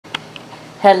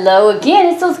Hello again,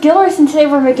 it's those Guillory, and today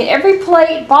we're making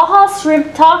Everyplate Baja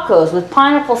shrimp tacos with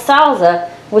pineapple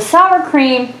salsa with sour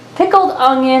cream, pickled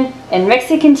onion, and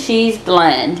Mexican cheese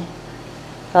blend.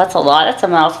 That's a lot, that's a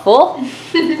mouthful.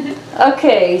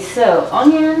 Okay, so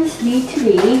onions need to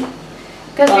be...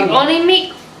 Because we only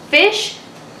make fish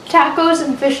tacos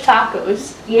and fish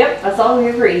tacos. Yep, that's all we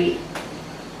ever eat.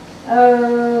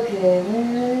 Okay,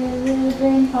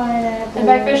 green pineapple. And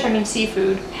by fish I mean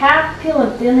seafood. Half peel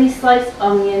and thinly sliced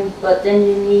onion, but then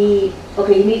you need,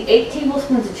 you need 8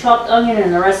 tablespoons of chopped onion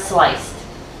and the rest sliced.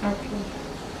 Okay.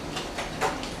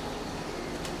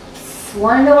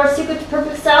 Want to know our secret to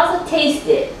perfect salsa? Taste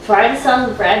it. Try the salsa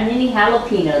with adding any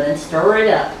jalapeno, then stir it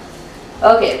up.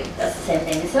 Okay, that's the same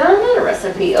thing as another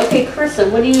recipe. Okay,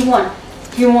 Carissa, what do you want?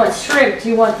 Do you want shrimp? Do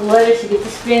you want the lettuce? You get the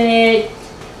spinach?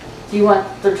 Do you want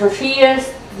the tortillas?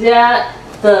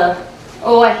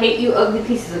 Oh, I hate you, ugly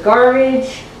pieces of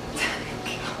garbage.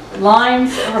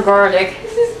 Limes or garlic?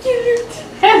 This is cute.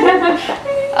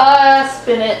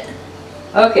 Spin it.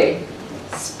 Okay.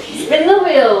 Spin the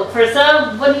wheel.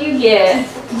 Carissa, what do you get?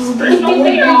 Spin the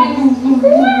wheel.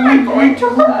 I'm going to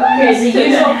Okay, the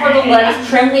usual for the lettuce,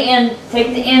 trim the end, take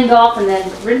the end off, and then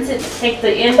rinse it, take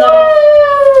the end off,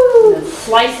 and then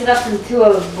slice it up into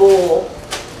a bowl.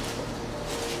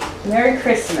 Merry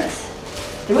Christmas.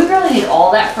 Do we really need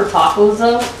all that for tacos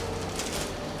though?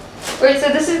 Wait, so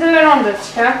this is going on the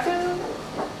taco?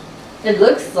 It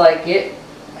looks like it.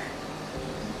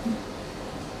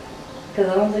 Because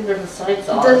I don't think there's a side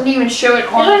sauce. It doesn't even show it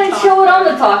on the It doesn't show it on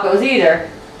the tacos either.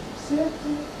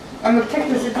 I'm gonna check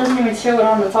this, it doesn't even show it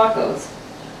on the tacos.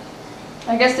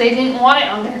 I guess they didn't want it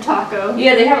on their taco.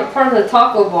 Yeah, they have it part of the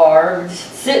taco bar,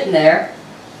 just sitting there.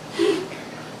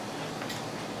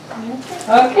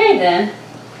 Okay then.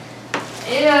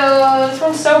 Ew, this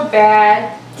one's so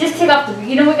bad. Just take off the,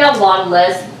 we got a lot of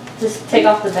lettuce. Just take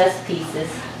off the best pieces.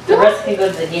 The rest can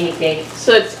go to the guinea pig.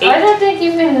 So it's 8. I don't think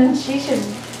even she should.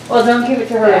 Well, don't give it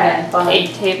to her again.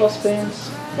 8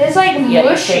 tablespoons. It's like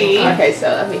mushy. Okay,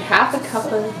 so that'd be half a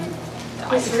cup of.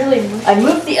 It's really mushy. I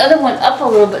moved the other one up a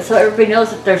little bit so everybody knows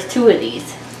that there's 2 of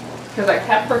these. Because I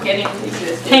kept forgetting to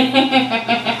exist.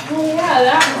 Oh yeah,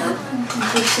 that one.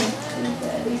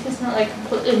 At least it's not like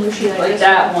completely mushy Like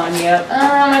that one, yep.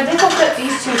 I think I'll put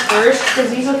these 2 first because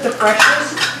these look the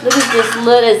freshest. Look at this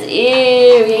lettuce.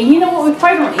 Ew. You know what? We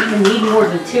probably don't even need more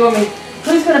than 2. I mean,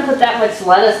 who's going to put that much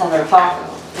lettuce on their taco?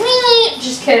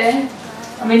 Just kidding.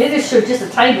 I mean, they just showed just a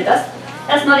tiny bit.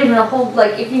 That's not even a whole,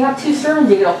 like, if you have 2 servings,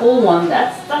 you get a whole one.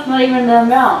 That's not even the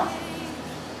amount.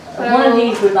 One of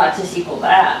these would not just equal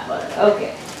that, but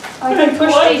okay. I can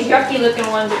push these yucky looking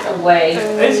ones away.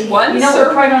 It's one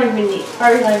We're probably not even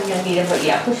gonna need them, but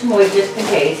yeah, push them away just in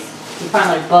case you find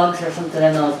like bugs or something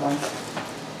in those ones.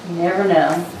 You never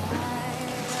know.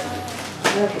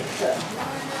 Okay, so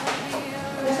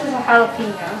this is a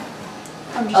jalapeno.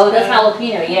 that's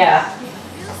jalapeno, yeah.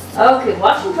 Okay,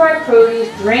 wash and dry produce,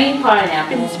 drain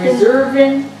pineapples,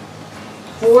 reserving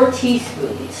 4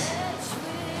 teaspoons.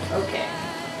 Okay.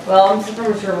 Well, I'm just gonna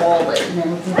reserve all of it, and then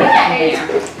we can get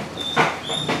from there.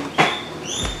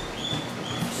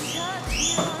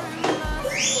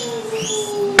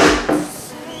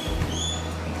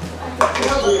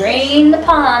 Drain the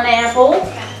pineapple.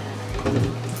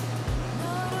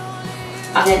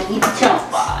 I'm gonna eat the chunk.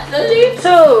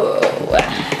 So,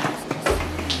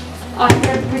 I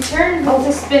have returned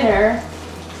the spinner.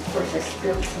 Of course, I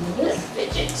spilled some of this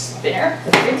Fidget spinner.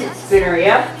 The fidget spinner,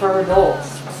 yep, for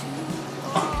adults.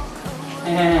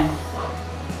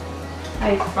 I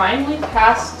finally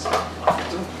passed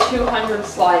 200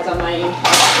 slides on my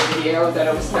imposter video that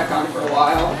I was stuck on for a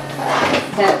while.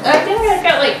 I think I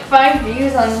got like 5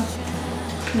 views on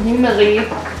Numely.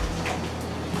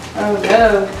 Oh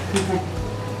no.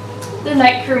 The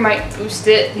night crew might boost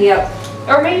it. Yep.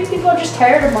 Or maybe people are just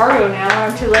tired of Mario now.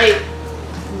 I'm too late.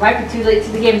 It might be too late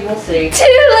to the game, we'll see.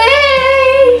 Too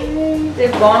late!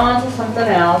 They've gone on to something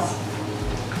else.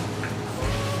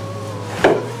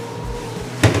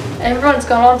 Everyone's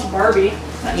gone on to Barbie.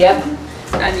 Yep.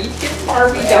 I need to get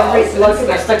Barbie Everybody's dolls. lucky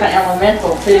they're stuck on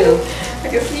Elemental too. I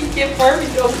just need to get Barbie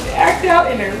dolls to act out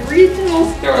in a regional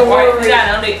store. I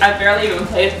barely even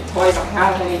play with the toys I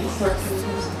have. I need to start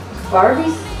using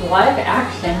Barbie's live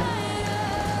action.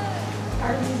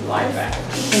 Barbie's live action.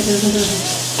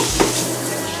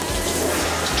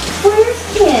 Where's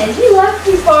Ken? He left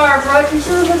you, Barbara. You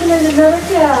were looking at another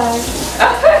guy.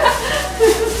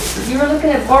 You were looking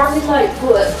at Barbie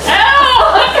Lightfoot.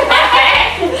 Oh!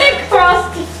 It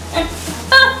crossed.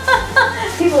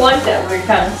 People like that weird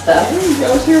kind of stuff.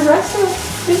 Go to your restaurant.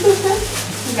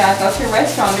 You gotta go to a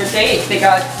restaurant or date. They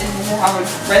got have a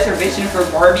reservation for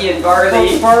Barbie and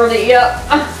Barley. Oh, Barley, yep.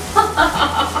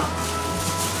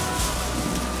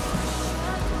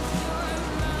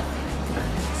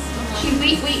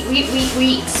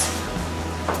 Wheat.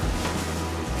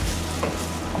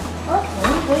 Oh,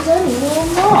 where's that little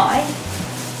lie?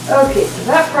 Okay, so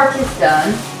that part is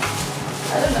done.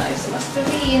 I don't know, it must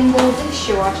be in the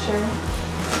dishwasher.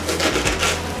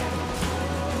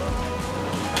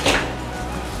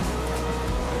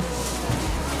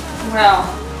 Well,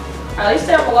 at least I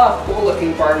have a lot of cool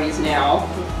looking Barbies now.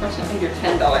 Of course, I think they're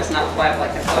 $10, not $5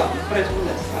 like I thought. What is one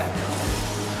that's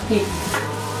 $5?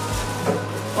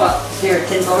 Well, they're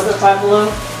 $10 or $5 below?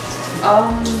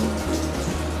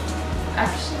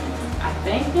 Actually, I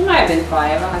think it might have been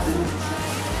 5. I'll have to.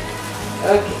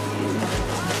 Okay.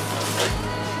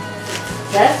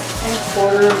 Zest and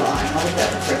quarter lime. What is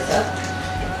that, Carissa?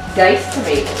 Diced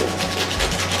tomatoes.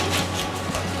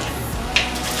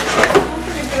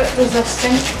 Good at the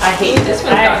zesting. I hate this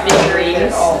one. I have big greens.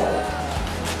 at all.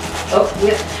 Oh,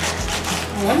 yep.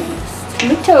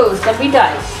 Tomatoes, don't be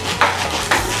diced.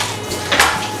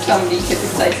 Somebody could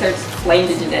decide to explain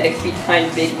the genetics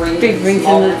behind big rings. Big rings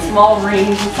small and the small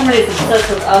rings. Somebody's obsessed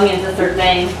with onions as their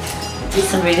thing. Be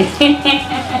somebody.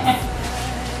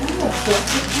 Oh, so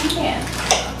you can.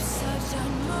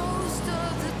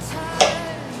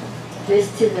 This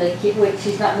to the wait,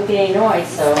 she's not making any noise,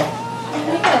 so. I'm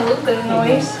making a little bit of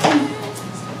noise.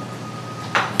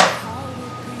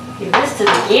 Give this to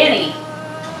the guinea.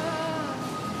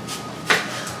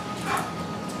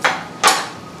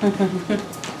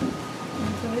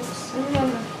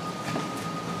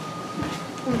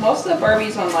 Most of the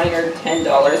Barbies online are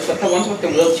 $10, but the ones with the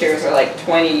wheelchairs are like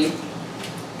 $20.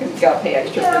 You gotta pay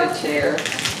extra for the chair.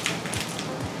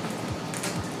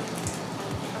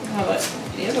 No, but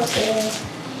it is a whole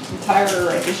entire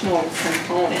additional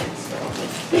component. So.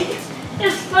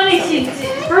 It's funny,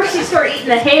 first she started eating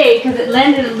the hay because it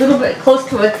landed a little bit close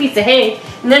to a piece of hay.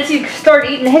 And then she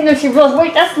started eating the hay and then she realized,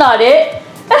 wait, that's not it.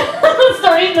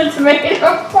 Started eating the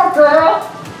tomato. Poor girl.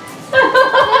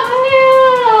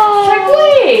 She's like,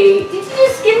 wait, did you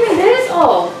just give me this?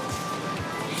 Oh.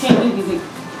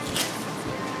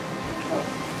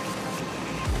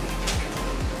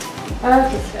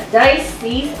 Okay, so I dice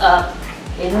these up.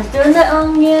 Aiden's doing the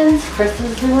onions, Chris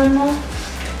is doing the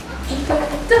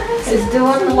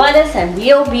lettuce, and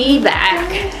we'll be back.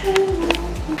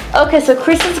 Okay, so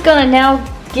Chris is gonna now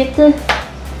get the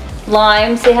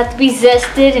limes. They have to be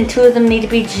zested, and 2 of them need to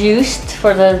be juiced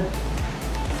for the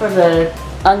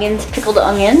onions, pickled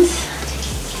onions.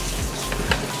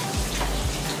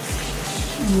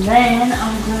 And then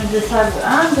I'm gonna decide what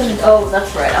I'm gonna. Oh,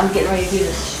 that's right. I'm getting ready to do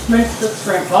this. Rinse the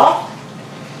shrimp off.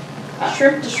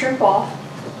 Shrimp the shrimp off.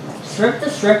 Shrimp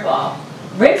the shrimp off.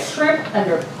 Rinse shrimp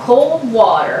under cold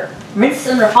water. Rinse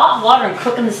under hot water and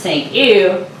cook in the sink.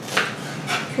 Ew.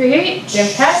 Create. Then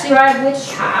pasteurize with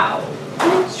cow.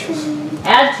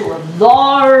 Add to a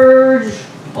large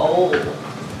bowl.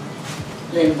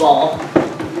 Then ball.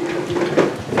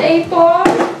 Play ball.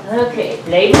 Okay,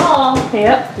 play ball.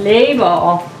 Yep, play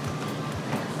ball.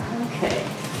 Okay.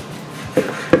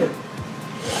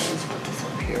 Let's put this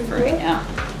up here for right now.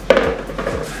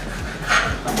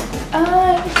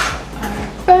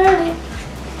 Burning.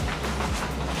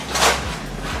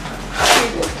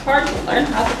 It's hard to learn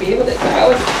how to be able to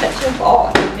throw and catch a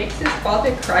ball. It makes his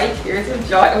father cry tears of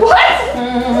joy. What?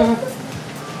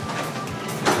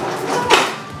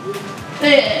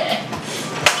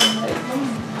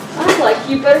 I like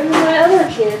you better than my other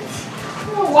kids.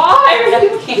 Why are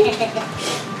you?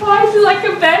 Why do you like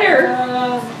him better?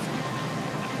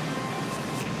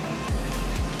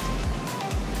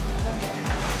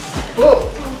 Whoa.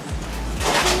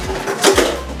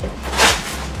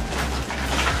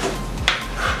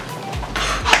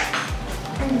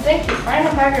 Thank you.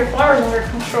 Finally have your flowers under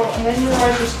control, and then you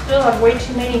realize you still have way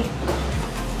too many.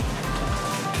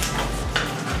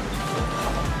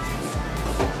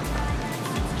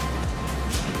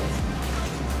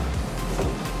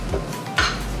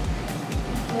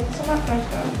 So much going to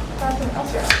grab something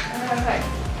else here. And then I'm like,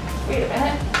 wait a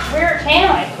minute. Where can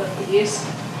I put these?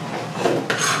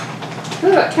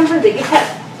 Ooh, I can't believe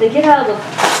they get out of the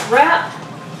wrap.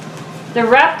 They're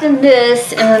wrapped in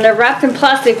this, and then they're wrapped in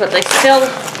plastic, but they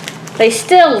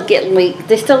still get leaked.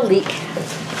 They still leak.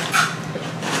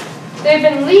 They've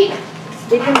been leaked.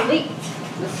 They've been leaked.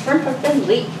 The shrimp have been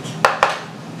leaked.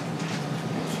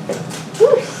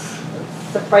 Whew.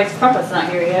 Surprised Papa's not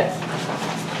here yet.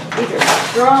 These are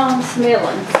strong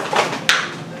smelling.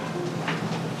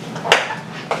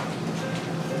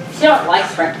 She don't like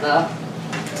shrimp though.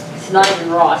 It's not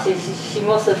even raw. She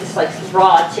mostly just likes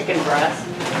raw chicken breast.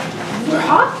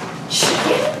 Raw?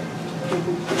 Chicken?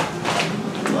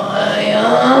 My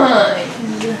eyes.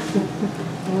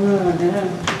 Oh, no.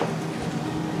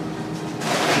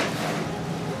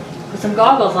 Put some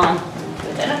goggles on.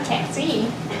 But then I can't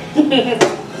see.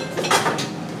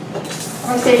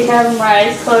 I say you have my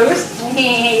eyes closed.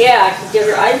 Yeah, because you have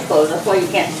your eyes closed. That's why you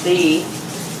can't see.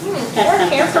 I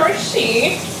can't really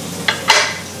see.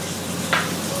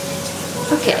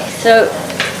 Okay, so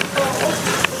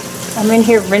I'm in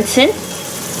here rinsing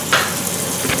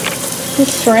the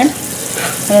shrimp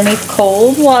underneath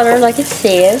cold water like it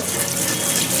says.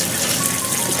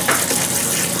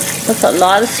 That's a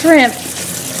lot of shrimp.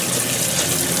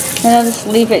 And I'll just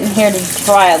leave it in here to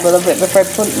dry a little bit before I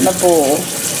put it in the bowl.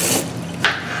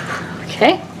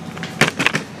 Okay.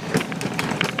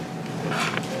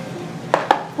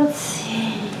 Let's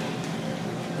see.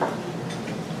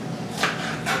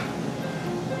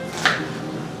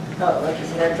 Oh, like I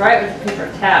said, I dry it with a paper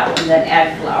towel and then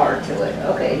add flour to it.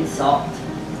 Okay, and salt.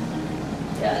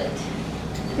 Got it.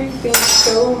 You're being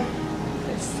so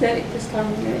aesthetic this time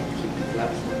of minute. Keep the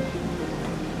gloves on.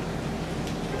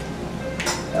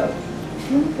 Oh.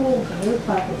 2 bowls of blue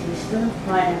pineapple juice, stirred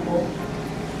pineapple.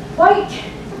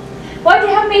 Why'd you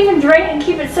have me even drain it and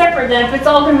keep it separate then if it's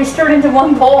all going to be stirred into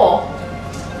one bowl?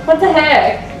 What the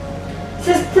heck? It's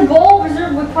just the bowl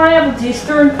reserved with pineapple juice,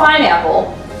 stirred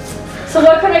pineapple. So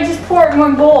why couldn't I just pour it in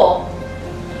one bowl?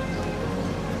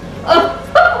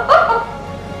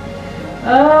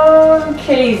 Oh,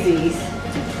 Casies.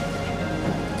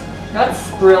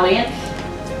 That's brilliant.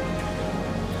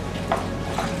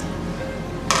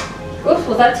 Oops,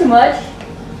 was that too much?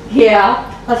 Yeah,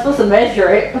 I was supposed to measure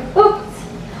it. Oops.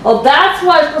 Oh, that's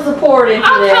why I was supposed to pour it into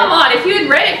there. Oh, come on. If you had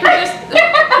read it for just...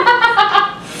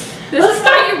 This is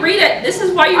why you read it. This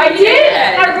is why you read it. I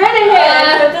did. I read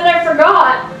ahead, but then I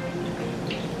forgot.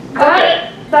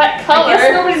 That color. I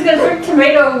guess nobody's gonna drink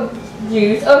tomato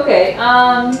juice. Okay.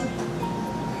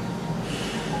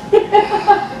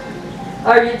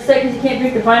 Are you upset because you can't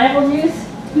drink the pineapple juice?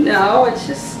 No, it's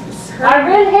just... I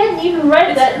read ahead and even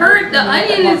read that. The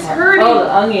onion is hurting. Oh, the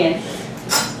onion.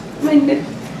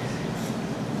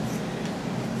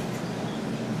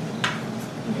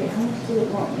 Okay, how much do it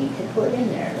want me to put in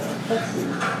there though? Let's see.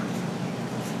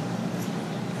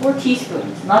 4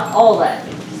 teaspoons, not all that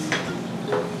juice.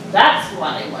 That's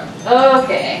what I want.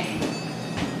 Okay.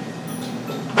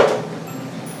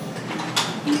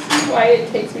 This is why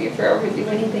it takes me forever to do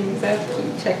anything is I have to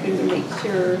keep checking to make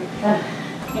sure.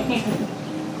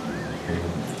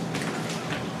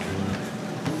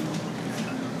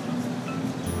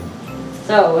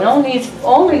 So it only needs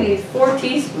 4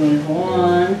 teaspoons.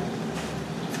 1,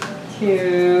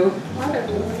 2,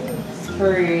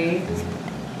 3.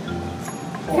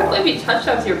 I can't believe you touched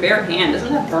that with your bare hand.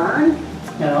 Doesn't that burn?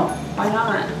 No. Why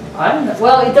not? I don't know.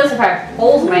 Well, it does if I have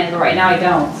holes in my hand, but right now I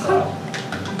don't. So.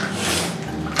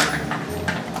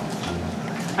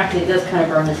 Actually, it does kind of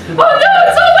burn this food. Oh no,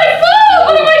 it's on my foot!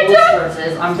 What have I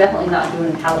done? Is I'm definitely not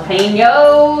doing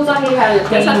jalapenos. I hate jalapenos.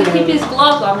 Guess I have to keep his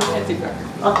gloves on.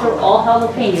 I'll throw all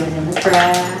jalapenos in the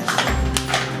trash.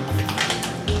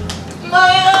 My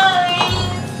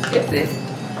eyes. Get this.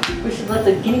 We should let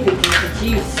the guinea pig drink the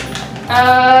juice.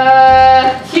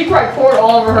 She probably poured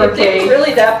all over her If cake. it's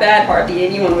really that bad, hardly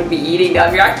anyone would be eating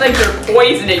them. You're acting like they're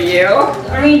poisoning you.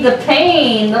 I mean, the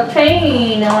pain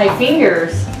in my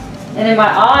fingers, and in my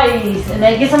eyes, and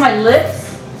then it gets on my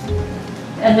lips,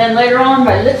 and then later on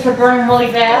my lips are burning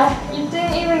really bad. You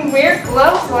didn't even wear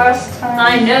gloves last time.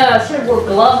 I know, I should have wore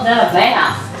gloves and a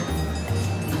mask.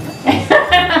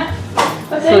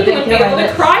 But then you would be able to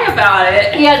cry about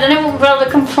it. Yeah, then I won't be able to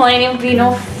complain. It would be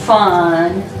no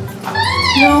fun.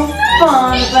 No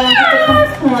fun if I don't get to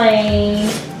complain.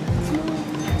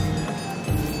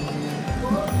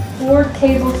 4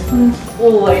 tablespoons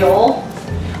oil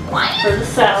for the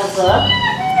salsa.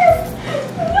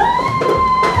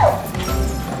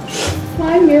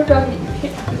 Why Mirabelle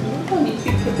needs to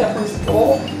be picked up from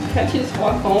school? Can't you just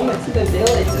walk home? It's in the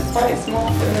village. It's probably small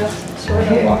for enough short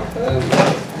to walk home.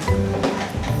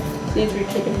 She needs to be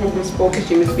taken home from school because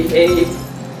she misbehaved.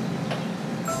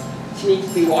 She needs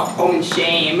to be walked home in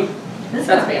shame. This is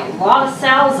going to be a lot of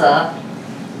salsa.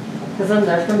 Because then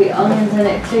there's going to be onions in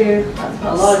it too. That's a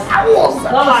lot of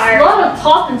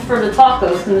toppings for the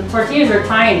tacos, and the tortillas are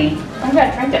tiny. I'm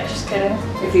gonna drink that just kidding.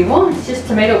 If you want, it's just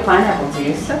tomato pineapple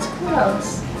juice. That's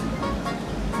gross.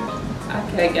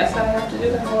 Okay, I guess I have to do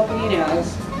the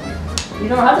jalapenos. You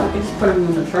don't have to, you can just put them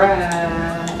in the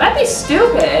trash. That'd be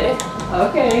stupid.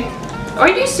 Okay. Are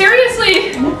you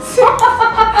seriously?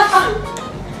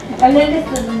 And then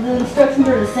the instructions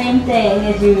are the same thing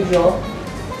as usual.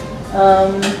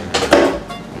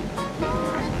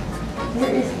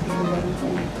 Where is the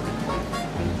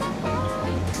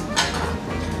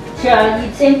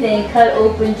Same thing. Cut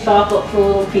open, chop up for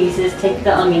little pieces. Take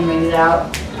the onion rings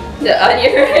out. The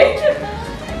onion rings.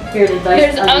 Here, the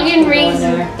There's onion rings.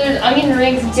 There's onion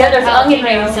rings. Yeah, there's onion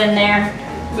rings in there.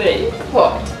 Wait,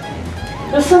 what?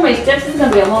 There's so many steps. It's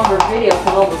gonna be a longer video for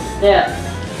all the steps.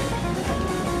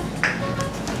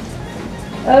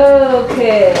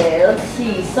 Okay, let's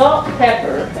see. Salt,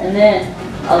 pepper, and then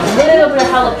a little bit of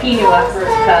jalapeno after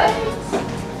it's cut.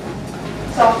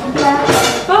 Salt and pepper.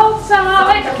 Salsa.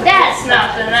 That's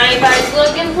not the knife I was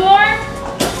looking for.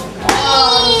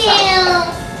 Ew!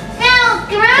 How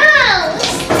gross!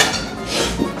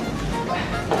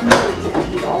 I'm really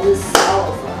gonna eat all this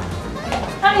salsa.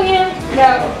 Onion.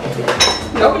 No.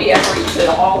 Nobody ever eats it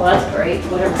all. Oh, that's great.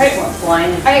 Whatever one's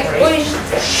flying is I great. always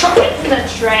chuck it in the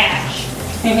trash.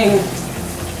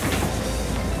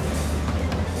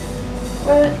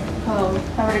 What?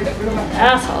 Oh, I already got rid of my.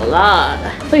 That's a lot.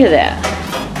 Look at that.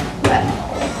 Wow.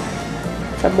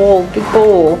 It's a bowl, big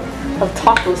bowl of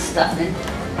taco stuffing.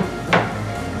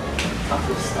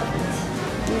 Taco stuffing.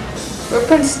 We're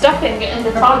putting stuffing in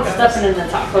the We're tacos. putting stuffing in the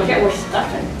taco. Here we're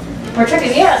stuffing. We're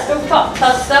checking, yeah, stovetop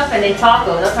stuffing in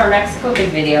tacos. That's our next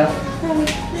cooking video.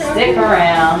 Stick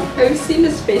around. Have you seen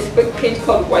this Facebook page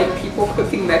called White People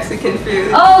Cooking Mexican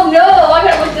Food? Oh no! I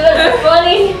gotta look at that. It's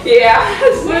funny. Yeah.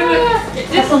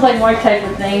 That sounds like my type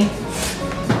of thing.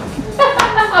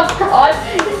 Oh god,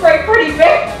 it's pretty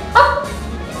big.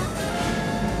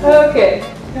 Okay,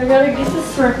 I gotta get the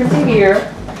shrimp into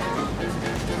here.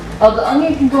 Oh, the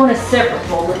onion can go in a separate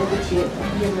bowl. Let me get you.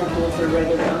 I'm giving a bowl for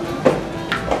regular onion.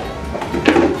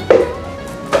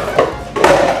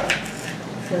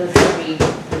 So this will be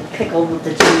pickled with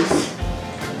the juice.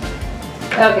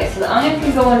 Okay, so the onion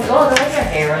can go in. Oh, there's your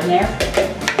hair in there.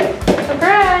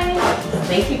 Surprise!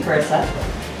 Thank you, Carissa.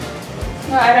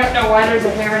 Well, I don't know why there's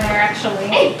a hair in there actually.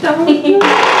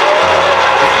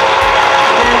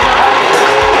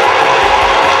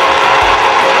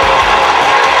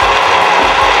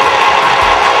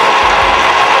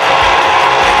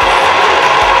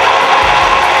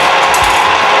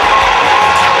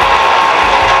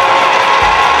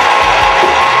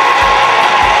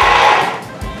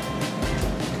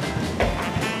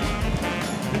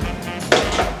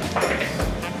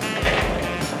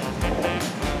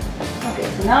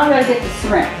 Now I gotta get the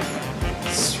shrimp.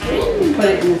 Shrimp. Put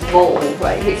it in this bowl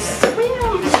right here.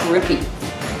 Shrimpy.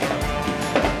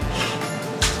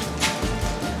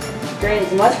 Drain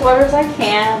as much water as I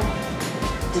can.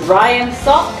 Dry them,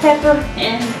 salt, pepper,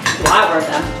 and flour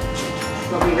them.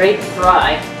 So they'll be ready to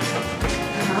fry.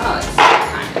 Oh, it's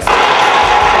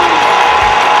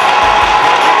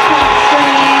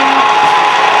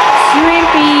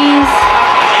Shrimpies.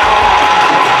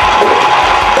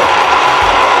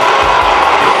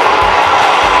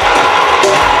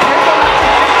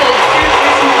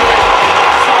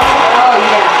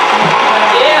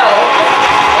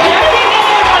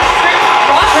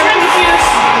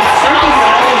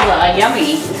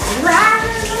 Yummy.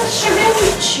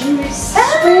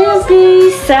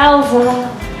 Shrimpy Salsa.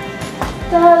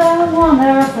 That a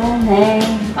wonderful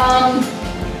name.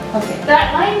 Okay. That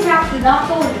line wrap did not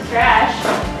go in the trash.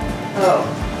 Oh,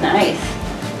 nice.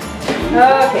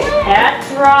 Okay, pat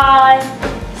dry.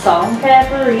 Salt and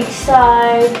pepper each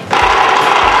side.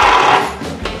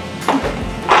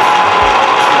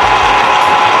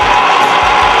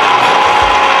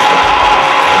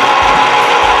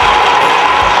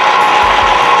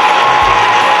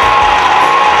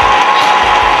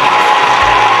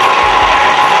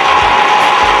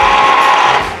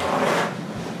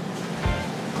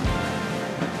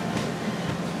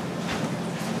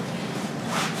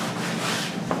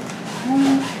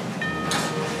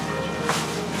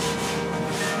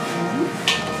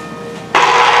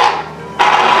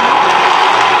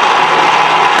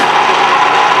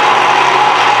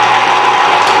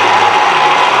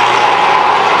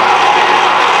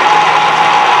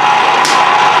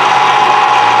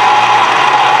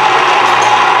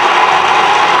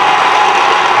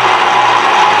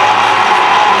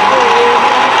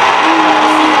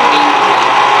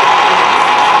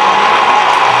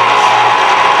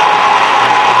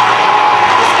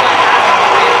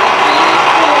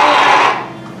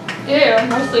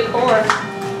 Mostly core.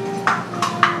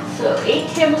 So 8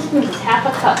 tablespoons is half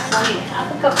a cup, so I need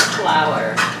half a cup of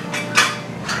flour.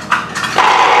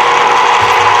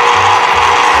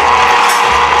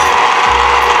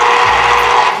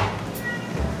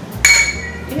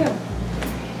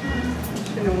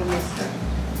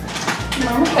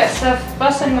 Mom got stuff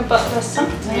busting about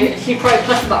something. She probably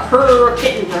fussed about her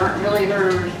kittens aren't really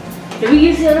hers. Did we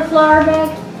use the other flour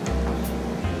bag?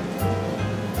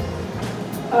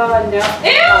 No.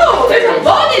 Ew! There's a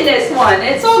bone in this one! one.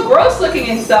 It's all gross looking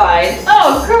inside.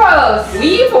 Oh, gross.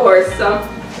 Weevil or some.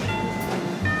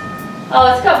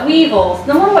 Oh, it's got weevils.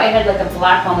 No wonder why it had like a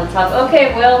black on the top.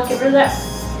 Okay, well, get rid of that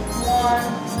one.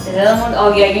 The other one?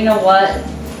 Oh, yeah, you know what?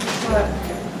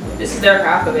 This is their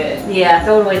half of it. Yeah,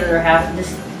 throw it away the other half.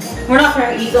 We're not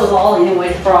going to eat those all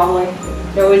anyways, probably.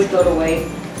 They always go to waste.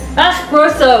 That's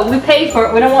gross though. We pay for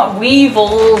it. We don't want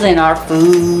weevils in our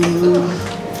food.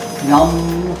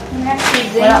 Yum.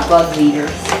 We're not bug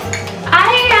eaters.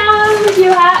 I am.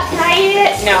 Can I eat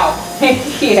it? No.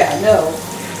 Yeah, no.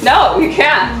 No, you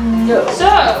can't. No. So,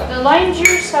 the lime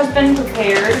juice has been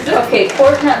prepared. Okay,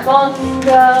 coconut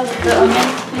bonga with the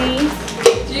onions, please.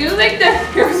 Do you think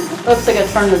that Looks like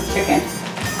it's from the chicken.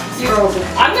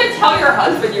 I'm gonna tell your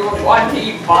husband you were wanting to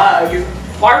eat bugs.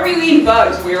 Why were you eating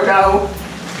bugs, weirdo?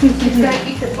 He's gonna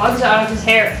eat the bugs out of his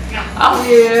hair. Oh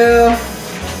yeah.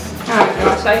 Oh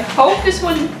gosh, I hope this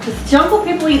one. The jungle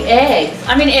people eat eggs.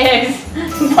 I mean eggs.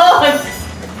 Bugs.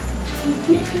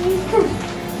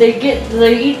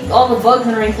 They eat all the bugs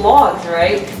underneath logs,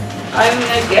 right? I mean,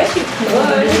 I guess you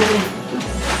could.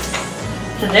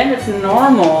 To them it's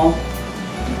normal.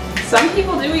 Some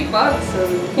people do eat bugs. So.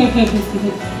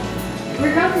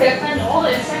 Remember to offend all the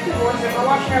insectivores that were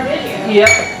watching our video. Yep.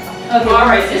 Okay.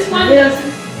 Alright, this one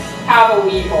doesn't have a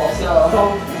weevil, so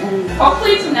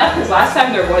hopefully it's enough because last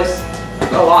time there was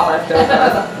a lot left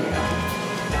over.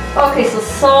 Okay, so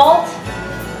salt.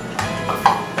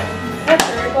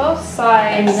 Pepper, both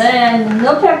sides. And then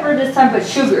no pepper this time, but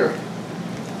sugar.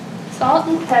 Salt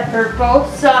and pepper,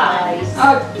 both sides.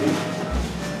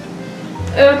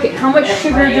 Okay, how much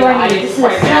sugar do I need? This is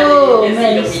so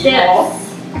many steps.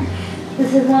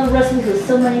 This is one of the recipes with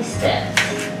so many steps.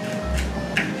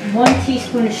 1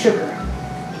 teaspoon of sugar.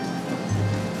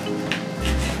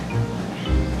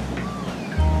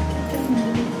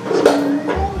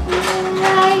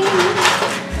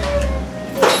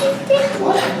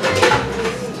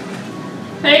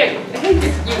 Hey,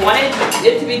 you wanted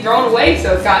it to be thrown away,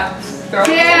 so it got thrown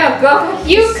away. Yeah, go.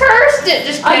 You cursed it,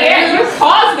 just kidding. Yeah, you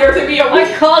caused there to be a I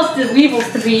caused the weevils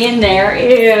to be in there.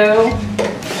 Ew.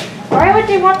 Why would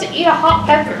they want to eat a hot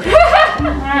pepper?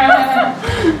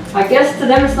 I guess to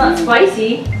them it's not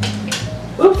spicy.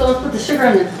 Oops, I almost put the sugar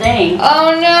in the thing.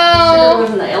 Oh Sugar no!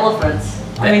 was in the elephants.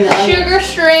 I mean the onions. Sugar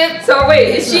shrimp. So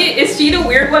wait, is she the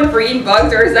weird one for eating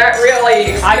bugs, or is that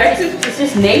really expected? It's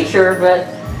just nature, but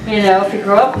you know, if you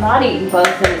grow up not eating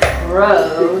bugs, then it's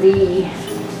grody.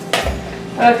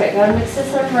 Okay, gotta mix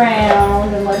this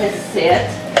around and let it sit.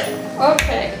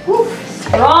 Okay. Whew,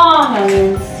 strong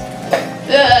onions.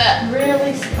 Ugh.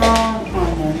 Really strong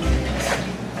onions.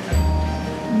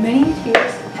 Many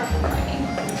tears are crying.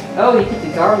 Oh, you put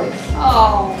the garlic.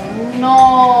 Oh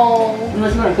no.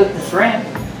 Unless you want to cook the shrimp.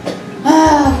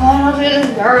 Why not do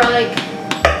this garlic?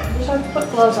 Just have to put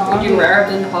gloves on. Would you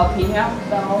rather than jalapeno?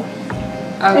 No.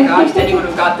 Oh gosh, then you would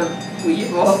have got the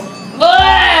weevil.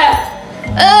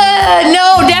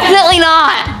 No, definitely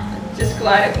not. Just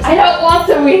glad it was. I don't want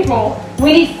the weevil.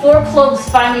 We need 4 cloves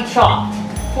finely chopped.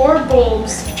 4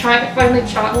 bulbs. Try to finally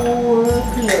chop. 4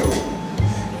 cloves.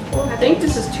 I think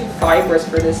this is too fibrous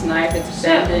for this knife. It's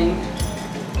bending.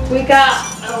 We got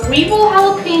a weevil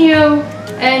jalapeno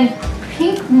and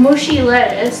pink mushy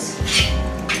lettuce.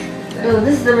 So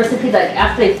this is the recipe like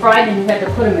after they fried them, you have to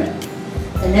put them in.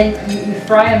 And then you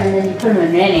fry them and then you put them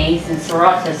in mayonnaise and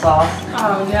sriracha sauce.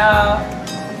 Oh no.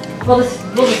 We'll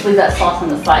just leave that sauce on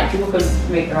the side. People can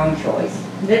make their own choice.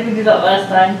 Did we do that last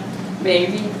time?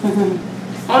 Maybe.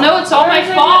 Oh no, it's all my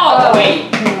fault. Oh,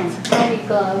 wait. Any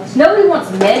gloves. Nobody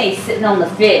wants mayonnaise sitting on the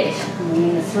fish. I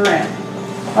mean the shrimp.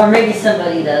 Or maybe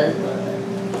somebody does.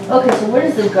 Okay, so where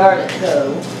does the garlic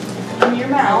go? In your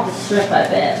mouth. The shrimp, I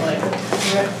bet. Like the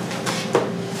shrimp.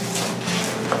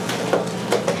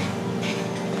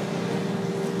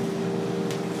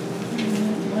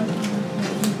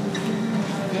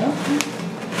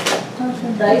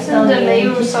 Some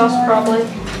tomato sauce probably.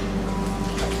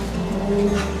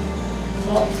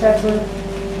 Salt, pepper,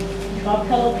 chopped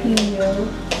jalapeno.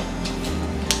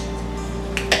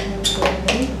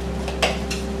 Okay.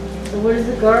 So where does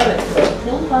the garlic go?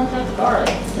 Don't bunch up garlic.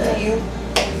 It says.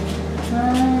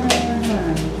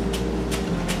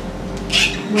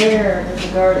 Where does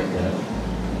the garlic go?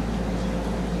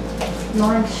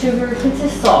 Lime, sugar,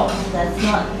 princess salt. That's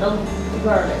not the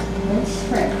garlic. Minced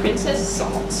shrimp. Princess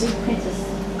salt. Big princess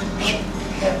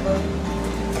pepper.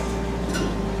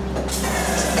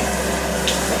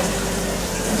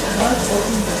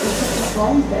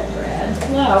 Long pepper. Add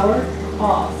flour.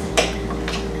 Off.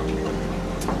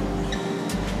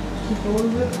 Keep over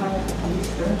the pineapple.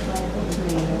 Stir fry the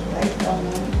tomato. Rice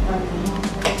onion.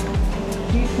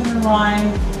 Juice and lime.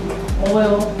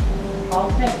 Oil.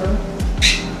 Salt, pepper.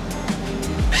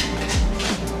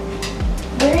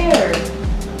 Where?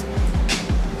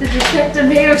 Did you check the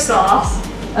mayo sauce?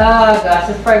 Oh gosh,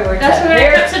 that's probably where it's That's at. what I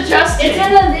There- kept suggesting. It's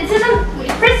in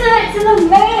the, Kristen, it's in the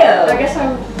mayo. I guess I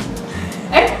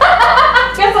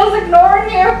Guess I was ignoring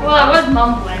you. well, I was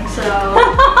mumbling, so.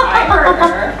 I heard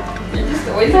her. You're just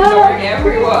always ignoring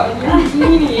everyone. You're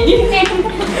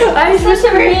meanie. I was such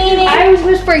a meanie. I was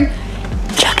whispering,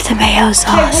 Chuck the mayo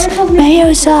sauce. where's the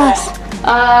Mayo sauce.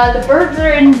 the birds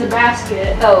are in the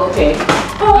basket. Oh, okay.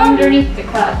 Underneath the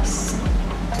cups.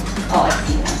 Oh, I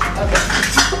see that. Okay.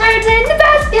 Birds in the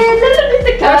basket, underneath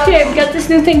the cups. Okay, we got this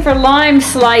new thing for lime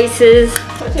slices.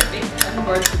 Such a big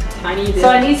or tiny bit. So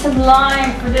I need some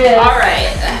lime for this.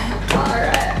 Alright.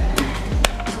 Alright.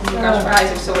 Oh my gosh, my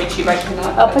eyes are so itchy, I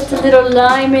cannot. I'll put the little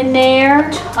lime in there.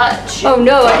 Touch. Oh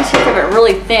no, I just have to have it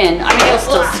really thin. I mean, it'll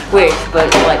still squish, but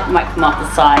it like might come off the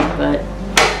side, but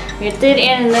get it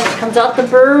in and then it comes out the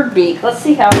bird beak. Let's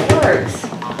see how it works.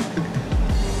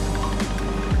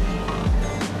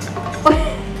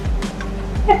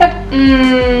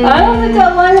 I don't think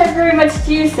that lime had very much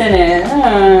juice in it.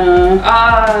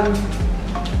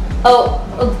 Oh,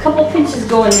 a couple pinches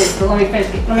go in this, but let me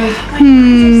finish. Let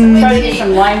me try to get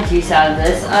some lime juice out of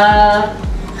this.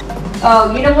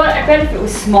 Oh, you know what? I bet if it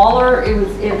was smaller, it was.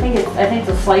 I think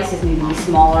the slices need to be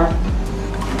smaller.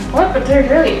 What? But they're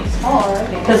really small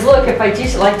already. Because look, if I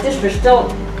juice it like this, there's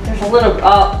a little.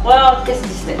 Well, I guess it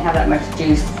just didn't have that much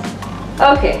juice.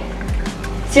 Okay.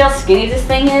 See how skinny this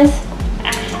thing is?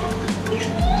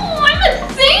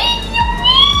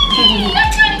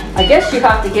 I guess you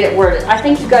have to get it where, I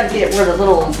think you got to get it where the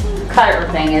little cutter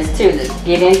thing is too, to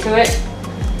get into it.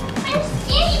 I'm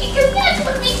skinny because that's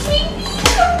what makes me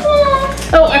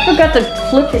beautiful. Oh, I forgot to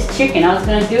flip this chicken. I was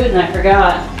going to do it and I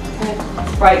forgot.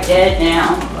 It's right dead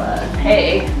now, but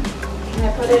hey. Can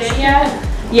I put it in yet?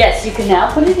 Yes, you can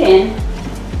now put it in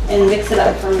and mix it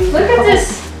up for me. Look at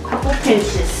this. Couple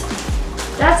pinches.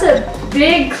 That's a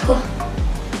big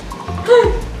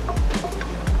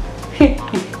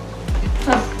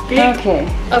Okay.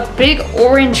 a big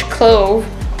orange clove.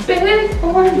 Big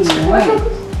orange Right.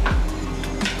 clove.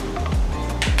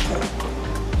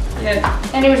 Yeah.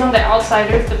 And it was on the outside.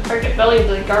 There's the pregnant belly of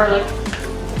the garlic.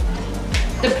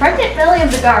 The pregnant belly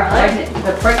of the garlic.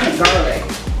 The pregnant garlic.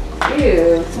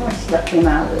 Ew, so much stuff came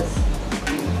out of this.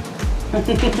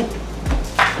 Okay.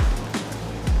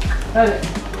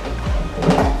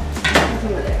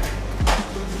 Over there.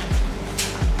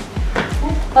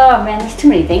 Oh man, there's too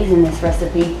many things in this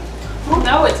recipe. Oh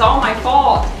no, it's all my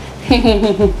fault.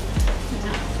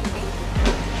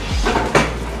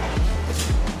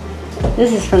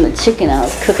 This is from the chicken I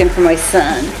was cooking for my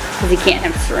son, because he can't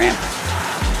have shrimp.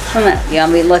 Isn't that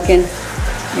yummy looking?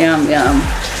 Yum, yum.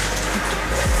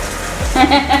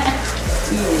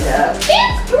 Eat it up.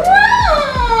 It's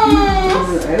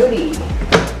gross. Grody.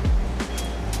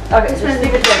 Okay, just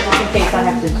leave it there just in case I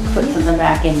have to put something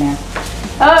back in there.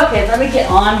 Okay, let me get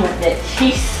on with it.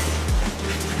 Jeez.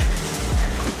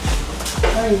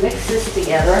 Let me mix this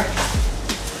together.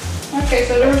 Okay,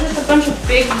 so there was just a bunch of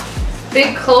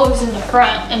big cloves in the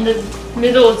front, and the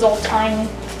middle is all tiny.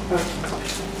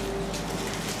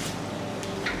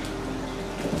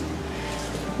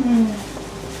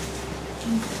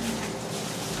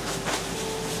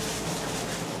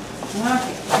 Okay,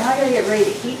 now I gotta get ready to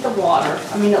heat the water.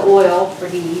 I mean the oil for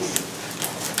these.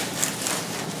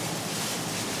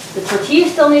 The tortilla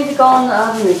still needs to go in the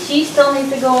oven. The cheese still needs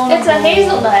to go in the It's a oven.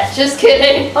 hazelnut. Just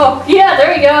kidding. Oh, yeah,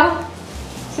 there you go.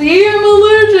 See, I'm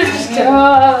allergic. Just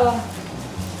kidding.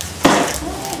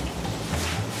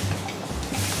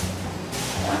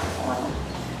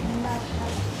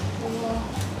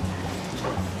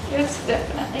 It's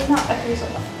definitely not a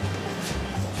hazelnut.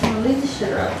 I'll leave the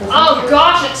sugar up. Oh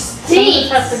gosh, it Some of this stinks.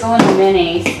 has to go in the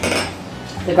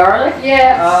minis. The garlic?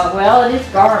 Yes. Well, it is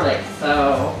garlic,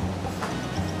 so.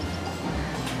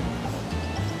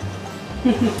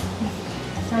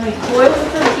 Let me foil the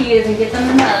tortillas and get them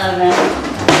in the oven.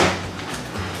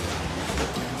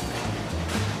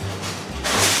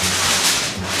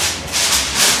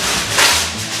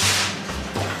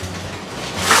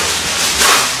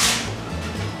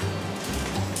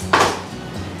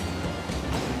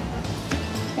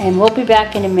 And we'll be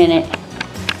back in a minute.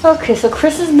 Okay, so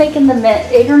Chris is making the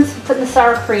Adrian's putting the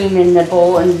sour cream in the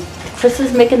bowl, and Chris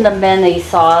is making the mayonnaise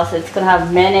sauce. It's gonna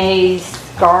have mayonnaise,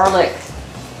 garlic,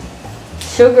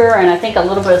 sugar, and I think a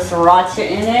little bit of sriracha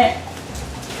in it.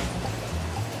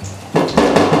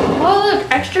 Oh look,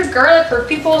 extra garlic for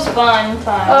people's fun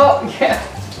time. Oh yeah.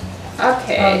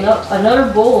 Okay.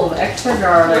 Another bowl of extra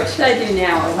garlic. What should I do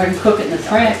now? I'm cooking the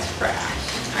shrimp. It's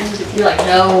fresh. I need to You're like,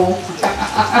 no.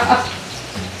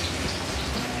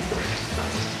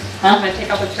 Huh? Can I take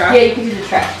out the trash? Yeah, you can do the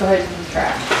trash. Go ahead and do the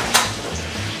trash.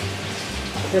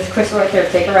 There's Crystal right there.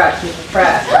 Take her out. She's the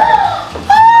trash.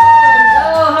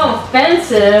 Oh, how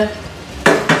offensive.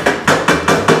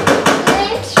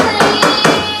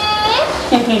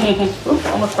 Oops,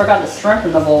 almost forgot the shrimp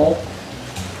in the bowl.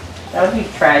 That would be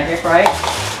tragic, right?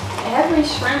 Every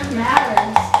shrimp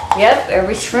matters. Yep,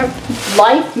 every shrimp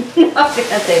life. I was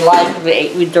gonna say life,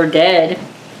 but they're dead.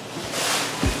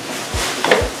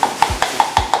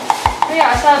 Oh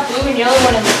yeah, I saw a blue and yellow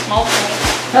one in the small tank.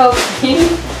 Okay.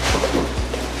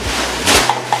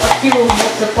 A few will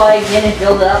multiply again and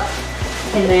build up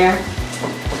in there.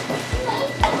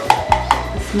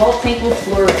 The small tank will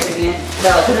flourish again.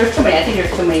 No, because there's too many. I think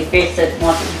there's too many fish that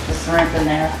want to keep the shrimp in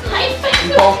there. In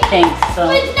both tanks, so.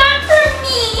 But not for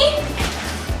me.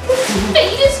 They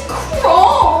just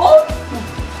crawl.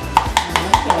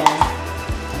 Okay.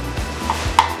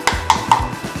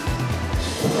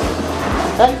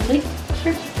 Is that leak?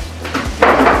 Sure.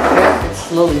 It's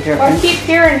slowly I dripping. keep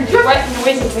hearing wet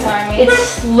noises behind me. It's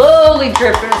slowly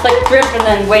dripping. It's like drip and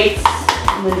then waits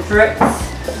and then drips.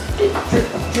 It drip,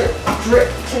 drip, drip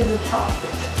to the top.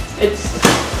 It's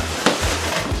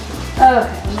okay.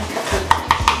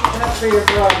 That's for your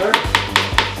brother.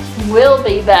 We'll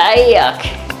be back.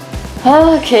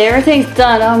 Okay, everything's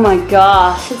done. Oh my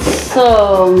gosh, it's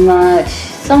so much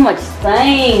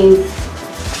things.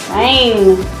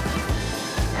 Dang.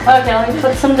 Okay, let me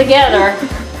put some together.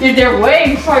 They're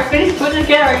waiting before I finish putting it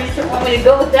together. You still want me to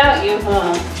go without you,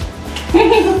 huh?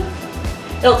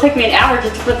 It'll take me an hour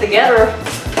just to put together.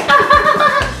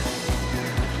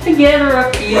 Together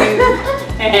a few.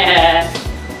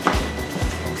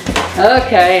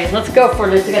 Okay, let's go for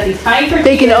this. We got these tiny tortillas.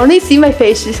 They can only see my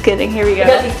face. Just kidding. Here we We go.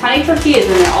 got these tiny tortillas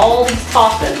and then all these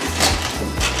toppings.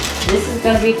 This is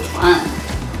gonna be fun.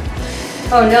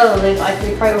 Oh no, they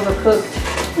probably overcooked.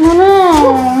 Oh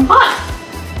no. Hot!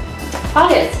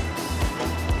 Hot is.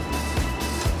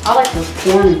 I like those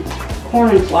corn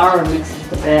and flour mixes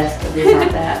the best, but they're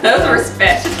not that. Those were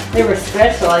special. They were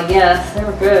special, I guess. They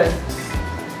were good.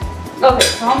 Okay,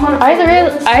 so I'm gonna.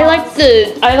 I like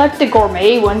the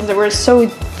gourmet ones that were so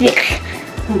thick.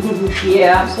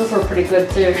 Yeah, those were pretty good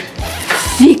too.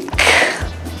 Thick.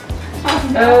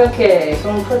 Okay, so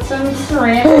I'm gonna put some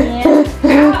shrimp in.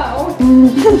 Wow.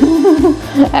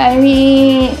 I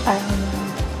mean, I don't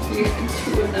know. You got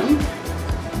two of them.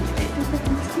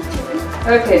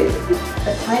 Okay, a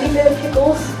tiny bit of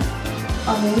pickles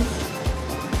on these.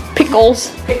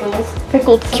 Pickles.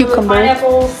 Pickled Some cucumber.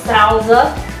 pineapple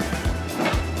salsa.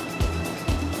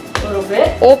 A little bit.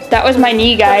 Oh, that was my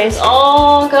knee, guys. It's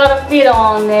all gotta fit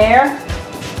on there.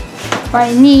 My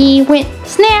knee went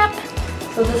snap.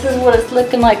 So this is what it's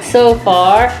looking like so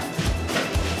far.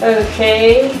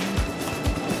 Okay.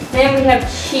 Then we have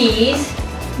cheese.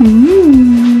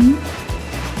 Mmm.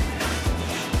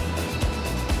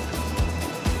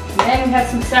 Then we have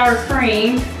some sour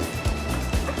cream.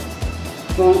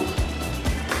 Boom.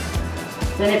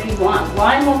 Then if you want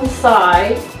lime on the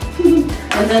side.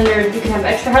 And then you can have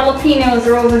extra jalapenos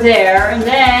are over there. And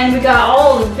then we got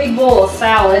all this big bowl of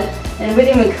salad. And we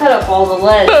didn't even cut up all the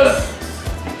lettuce.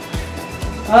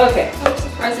 Okay. I'm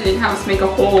surprised they didn't have us make a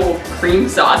whole cream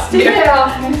sauce too.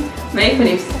 Yeah. Make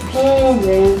it. Oh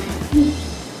man.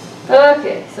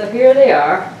 Okay, so here they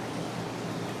are.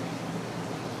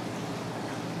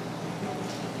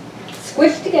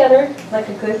 Squished together like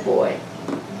a good boy.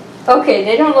 Okay,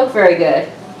 they don't look very good.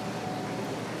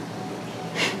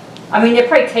 I mean, they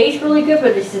probably taste really good,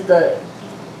 but this is the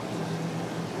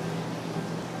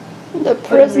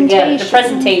presentation. The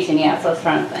presentation, yeah, that's what I was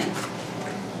trying to think.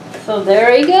 So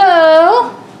there you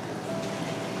go.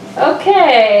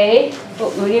 Okay. Oh,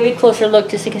 let me give you a closer look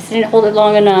just in case I didn't hold it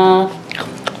long enough.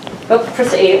 Oh,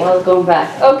 Chris ate it while I was going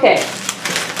back. Okay.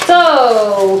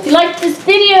 So, if you liked this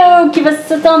video, give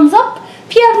us a thumbs up.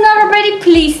 If you have not already,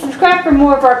 please subscribe for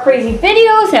more of our crazy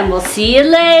videos, and we'll see you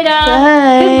later.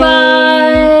 Bye.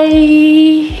 Goodbye.